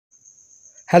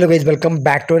Hello guys, welcome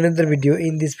back to another video.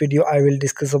 In this video I will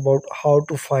discuss about how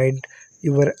to find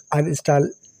your uninstall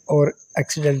or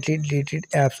accidentally deleted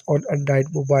apps on Android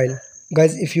mobile.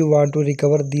 Guys, if you want to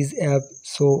recover these apps,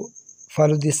 so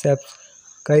follow these steps.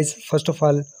 Guys, first of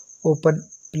all, open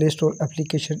Play Store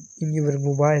application in your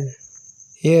mobile.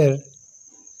 Here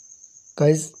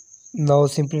guys, now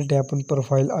simply tap on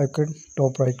profile icon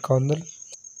top right corner.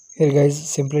 Here guys,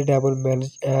 simply tap on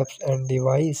manage apps and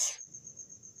device.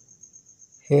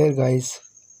 Here guys,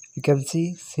 you can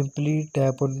see simply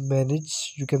tap on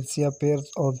manage. You can see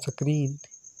appears on screen.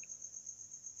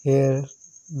 Here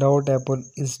now tap on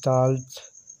installed.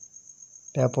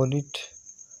 Tap on it.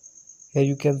 Here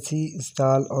you can see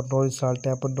install or no install.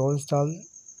 Tap on no install.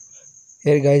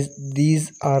 Here guys,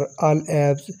 these are all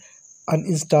apps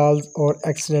uninstalled or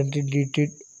accidentally deleted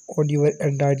on your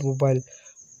Android mobile.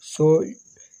 So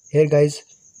here guys,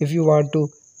 if you want to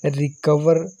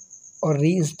recover or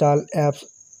reinstall apps,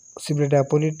 simply tap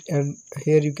on it, and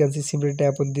here you can see simply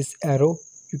tap on this arrow.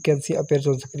 You can see appears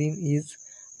on screen is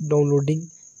downloading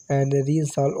and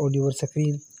reinstall on your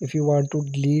screen. If you want to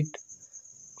delete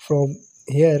from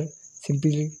here,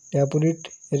 simply tap on it.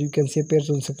 Here you can see appears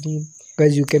on screen.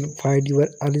 Guys, you can find your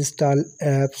uninstalled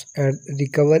apps and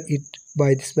recover it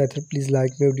by this method. Please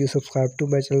like my video, subscribe to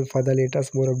my channel for the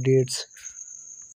latest more updates.